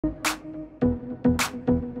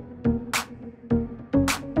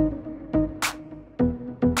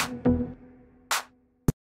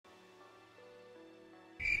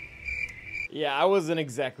Yeah, I wasn't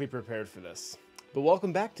exactly prepared for this. But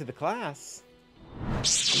welcome back to the class.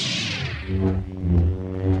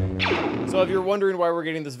 So if you're wondering why we're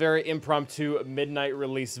getting this very impromptu midnight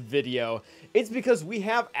release video, it's because we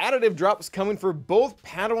have additive drops coming for both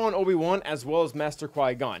Padawan Obi-Wan as well as Master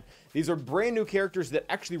Qui-Gon. These are brand new characters that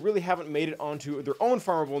actually really haven't made it onto their own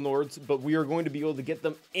farmable Nords, but we are going to be able to get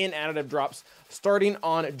them in additive drops starting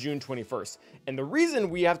on June 21st. And the reason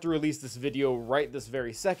we have to release this video right this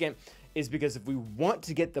very second is because if we want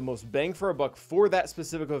to get the most bang for our buck for that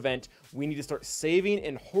specific event, we need to start saving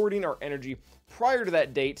and hoarding our energy prior to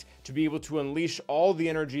that date to be able to unleash all the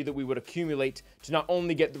energy that we would accumulate to not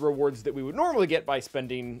only get the rewards that we would normally get by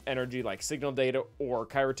spending energy like signal data or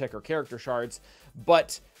Chirotech or character shards,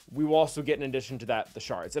 but we will also get, in addition to that, the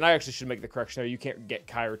shards. And I actually should make the correction there. You can't get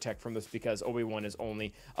Chirotech from this because Obi-Wan is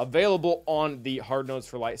only available on the hard nodes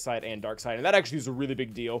for light side and dark side. And that actually is a really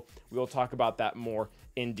big deal. We will talk about that more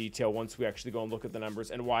in detail once we actually go and look at the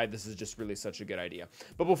numbers and why this is just really such a good idea.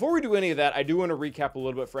 But before we do any of that, I do want to recap a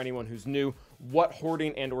little bit for anyone who's new what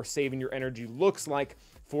hoarding and or saving your energy looks like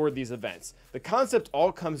for these events. The concept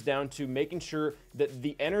all comes down to making sure that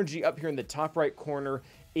the energy up here in the top right corner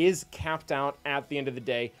is capped out at the end of the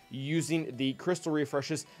day using the crystal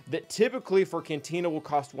refreshes that typically for Cantina will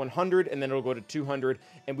cost 100 and then it'll go to 200,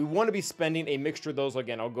 and we want to be spending a mixture of those.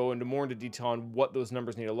 Again, I'll go into more into detail on what those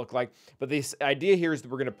numbers need to look like, but this idea here is that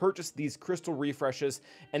we're going to purchase these crystal refreshes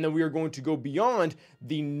and then we are going to go beyond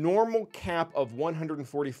the normal cap of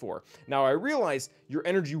 144. Now I realize your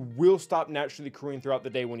energy will stop naturally accruing throughout the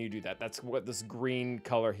day when you do that. That's what this green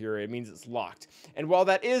color here, it means it's locked. And while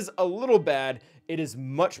that is a little bad, it is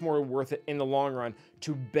much more worth it in the long run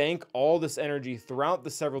to bank all this energy throughout the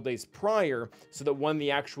several days prior so that when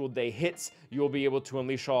the actual day hits, you'll be able to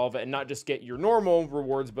unleash all of it and not just get your normal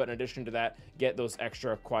rewards, but in addition to that, get those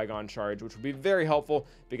extra Qui-Gon shards, which will be very helpful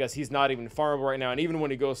because he's not even farmable right now. And even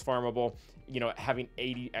when he goes farmable, you know, having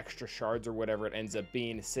 80 extra shards or whatever it ends up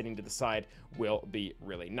being sitting to the side will be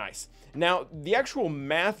really nice. Now, the actual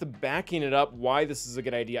math backing it up, why this is a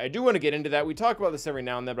good idea, I do want to get into that. We talk about this every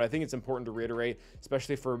now and then, but I think it's important to reiterate,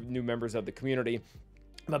 especially for new members of the community.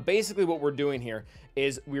 But basically what we're doing here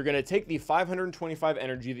is we're going to take the 525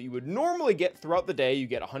 energy that you would normally get throughout the day. You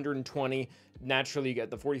get 120. Naturally, you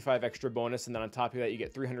get the 45 extra bonus. And then on top of that, you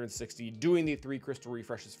get 360 doing the 3 crystal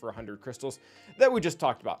refreshes for 100 crystals that we just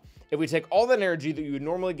talked about. If we take all that energy that you would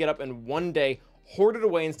normally get up in one day, hoard it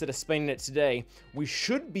away instead of spending it today, we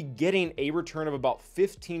should be getting a return of about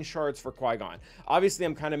 15 shards for Qui-Gon. Obviously,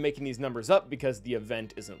 I'm kind of making these numbers up because the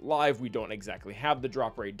event isn't live. We don't exactly have the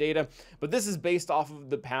drop rate data, but this is based off of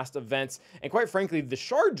the past events. And quite frankly, the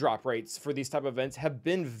shard drop rates for these type of events have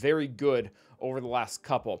been very good over the last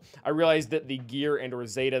couple. I realize that the gear and or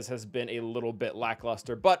Zetas has been a little bit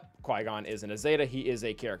lackluster, but Qui-Gon isn't a Zeta. He is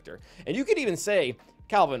a character. And you could even say,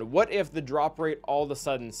 Calvin, what if the drop rate all of a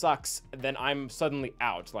sudden sucks, then I'm suddenly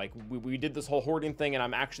out? Like, we did this whole hoarding thing and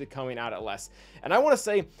I'm actually coming out at less. And I want to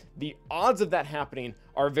say the odds of that happening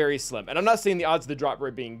are very slim. And I'm not saying the odds of the drop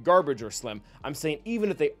rate being garbage are slim. I'm saying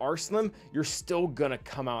even if they are slim, you're still gonna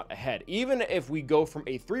come out ahead. Even if we go from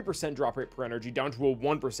a 3% drop rate per energy down to a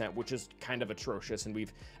 1%, which is kind of atrocious, and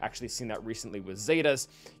we've actually seen that recently with Zetas,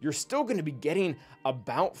 you're still gonna be getting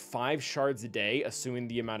about 5 shards a day, assuming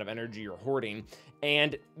the amount of energy you're hoarding.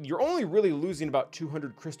 And you're only really losing about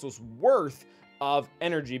 200 crystals worth of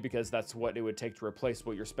energy because that's what it would take to replace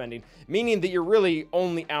what you're spending, meaning that you're really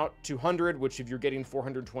only out 200, which if you're getting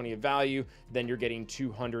 420 of value, then you're getting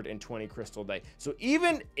 220 crystal a day. So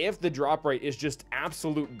even if the drop rate is just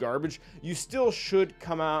absolute garbage, you still should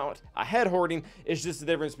come out ahead hoarding. It's just the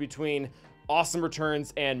difference between awesome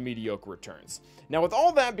returns and mediocre returns. Now, with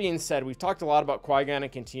all that being said, we've talked a lot about Qui-Gon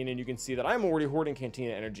and Cantina, and you can see that I'm already hoarding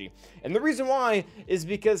Cantina energy. And the reason why is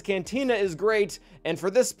because Cantina is great, and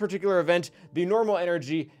for this particular event, the normal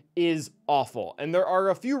energy is awful. And there are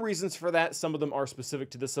a few reasons for that. Some of them are specific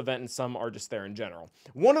to this event and some are just there in general.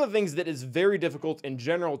 One of the things that is very difficult in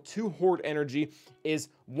general to hoard energy is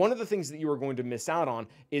one of the things that you are going to miss out on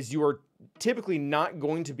is you are typically not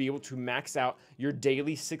going to be able to max out your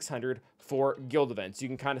daily 600 for guild events. You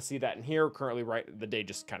can kind of see that in here. Currently, right, the day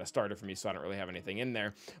just kind of started for me, so I don't really have anything in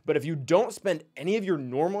there. But if you don't spend any of your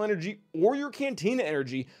normal energy or your Cantina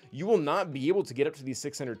energy, you will not be able to get up to these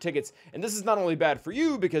 600 tickets. And this is not only bad for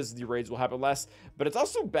you because the raids will happen less, but it's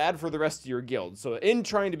also bad for the rest of your guild. So in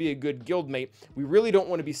trying to be a good guild mate, we really don't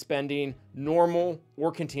want to be spending normal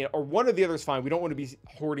or Cantina, or one or the other is fine. We don't want to be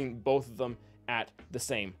hoarding both of them at the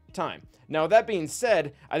same time. Now, that being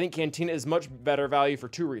said, I think Cantina is much better value for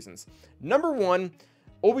 2 reasons. Number one,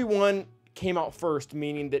 Obi-Wan came out first,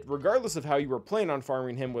 meaning that regardless of how you were planning on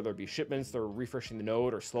farming him, whether it be shipments or refreshing the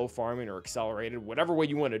node or slow farming or accelerated, whatever way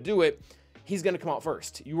you want to do it, he's going to come out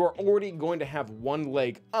first. You are already going to have one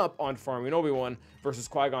leg up on farming Obi-Wan versus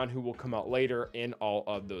Qui-Gon, who will come out later in all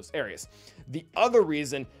of those areas. The other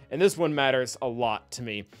reason, and this one matters a lot to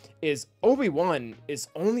me, is Obi-Wan is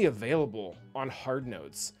only available on hard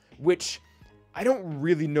nodes, which I don't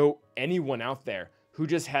really know anyone out there who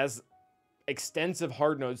just has extensive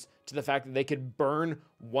hard nodes to the fact that they could burn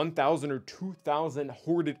 1,000 or 2,000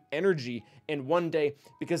 hoarded energy in one day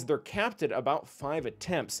because they're capped at about 5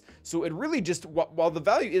 attempts. So it really just, while the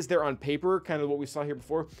value is there on paper, kind of what we saw here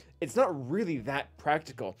before, it's not really that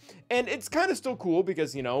practical. And it's kind of still cool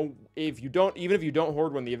because, you know, even if you don't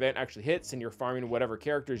hoard when the event actually hits and you're farming whatever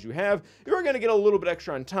characters you have, you're going to get a little bit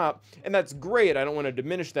extra on top. And that's great. I don't want to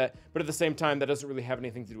diminish that. But at the same time, that doesn't really have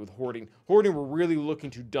anything to do with hoarding. Hoarding, we're really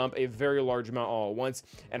looking to dump a very large amount all at once.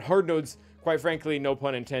 And hard nodes, quite frankly, no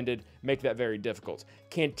pun intended, make that very difficult.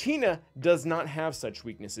 Cantina does not have such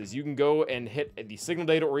weaknesses. You can go and hit the signal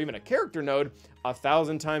data or even a character node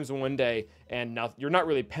 1,000 times in one day, and you're not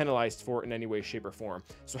really penalized for it in any way, shape, or form.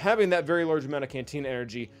 So having that very large amount of Cantina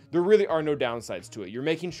energy, there really are no downsides to it. You're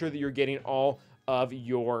making sure that you're getting all of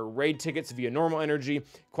your raid tickets via normal energy.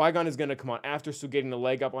 Qui-Gon is going to come on after, so getting a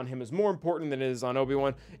leg up on him is more important than it is on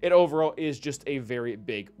Obi-Wan. It overall is just a very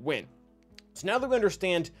big win. So now that we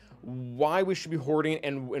understand why we should be hoarding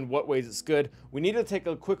and in what ways it's good, we need to take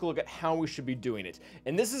a quick look at how we should be doing it.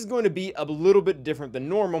 And this is going to be a little bit different than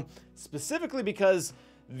normal, specifically because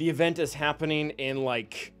the event is happening in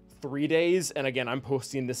like 3 days. And again, I'm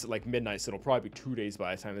posting this at like midnight, so it'll probably be 2 days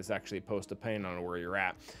by the time this actually posts, depending on where you're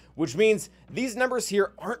at. Which means these numbers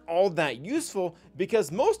here aren't all that useful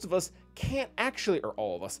because most of us can't actually, or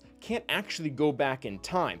all of us, can't actually go back in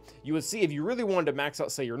time. You would see if you really wanted to max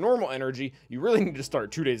out, say, your normal energy, you really need to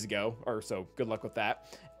start 2 days ago, or so, good luck with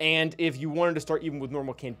that. And if you wanted to start even with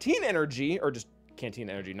normal Cantina energy, or just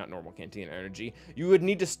Cantina energy, not normal Cantina energy, you would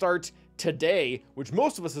need to start today, which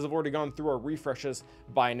most of us have already gone through our refreshes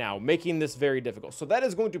by now, making this very difficult. So that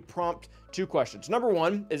is going to prompt 2 questions. Number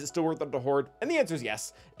 1, is it still worth it to hoard? And the answer is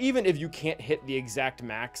yes. Even if you can't hit the exact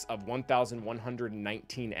max of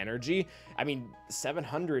 1,119 energy, I mean,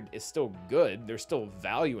 700 is still good. There's still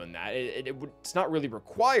value in that. It's not really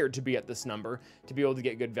required to be at this number to be able to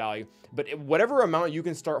get good value. But whatever amount you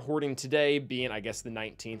can start hoarding today, being, I guess, the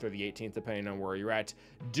 19th or the 18th, depending on where you're at,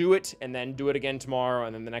 do it, and then do it again tomorrow,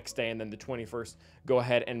 and then the next day, and then the 21st, go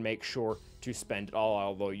ahead and make sure to spend it all,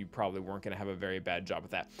 although you probably weren't going to have a very bad job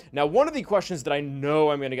with that. Now, one of the questions that I know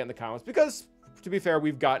I'm going to get in the comments, because to be fair,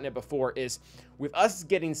 we've gotten it before, is with us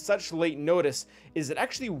getting such late notice, is it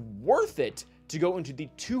actually worth it to go into the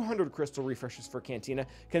 200 crystal refreshes for Cantina,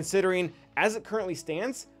 considering as it currently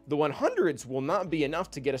stands, the 100s will not be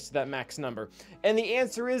enough to get us to that max number? And the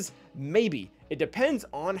answer is maybe. It depends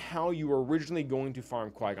on how you were originally going to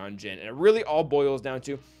farm Qui-Gon Jinn, and it really all boils down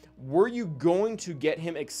to, were you going to get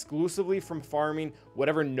him exclusively from farming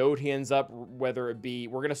whatever node he ends up, whether it be,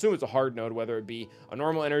 we're going to assume it's a hard node, whether it be a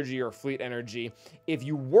normal energy or fleet energy. If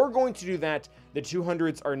you were going to do that, the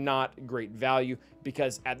 200s are not great value,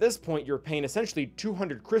 because at this point you're paying essentially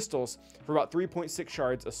 200 crystals for about 3.6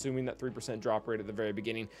 shards, assuming that 3% drop rate at the very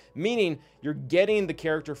beginning, meaning you're getting the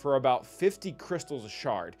character for about 50 crystals a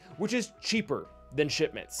shard, which is cheaper than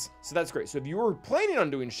shipments. So that's great. So if you were planning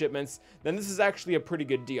on doing shipments, then this is actually a pretty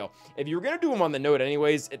good deal. If you were going to do them on the node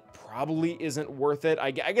anyways, it probably isn't worth it.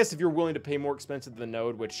 I guess if you're willing to pay more expensive than the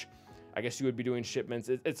node, which I guess you would be doing shipments,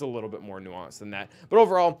 it's a little bit more nuanced than that. But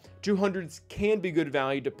overall, 200s can be good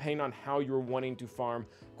value depending on how you're wanting to farm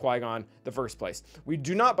Qui-Gon the first place. We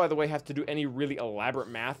do not, by the way, have to do any really elaborate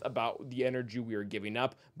math about the energy we are giving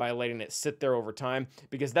up by letting it sit there over time,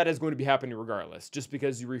 because that is going to be happening regardless. Just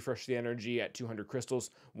because you refresh the energy at 200 crystals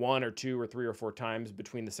 1 or 2 or 3 or 4 times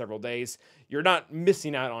between the several days, you're not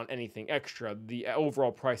missing out on anything extra. The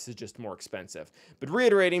overall price is just more expensive. But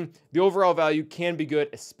reiterating, the overall value can be good,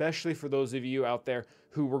 especially for those of you out there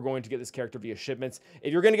who were going to get this character via shipments.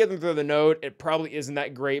 If you're going to get them through the node, it probably isn't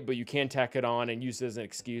that great, but you can tack it on and use it as an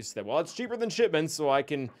excuse that, well, it's cheaper than shipments, so I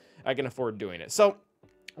can afford doing it. So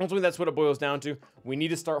ultimately, that's what it boils down to. We need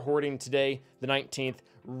to start hoarding today, the 19th.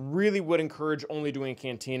 Really would encourage only doing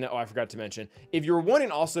Cantina. Oh, I forgot to mention, if you're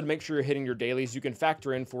wanting also to make sure you're hitting your dailies, you can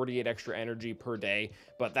factor in 48 extra energy per day,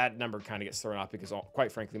 but that number kind of gets thrown off because,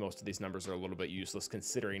 quite frankly, most of these numbers are a little bit useless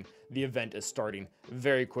considering the event is starting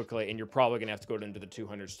very quickly, and you're probably going to have to go into the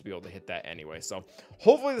 200s to be able to hit that anyway. So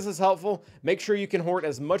hopefully this is helpful. Make sure you can hoard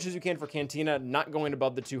as much as you can for Cantina, not going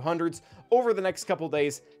above the 200s over the next couple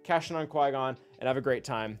days, cashing on Qui-Gon, and have a great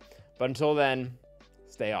time. But until then,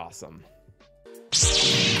 stay awesome.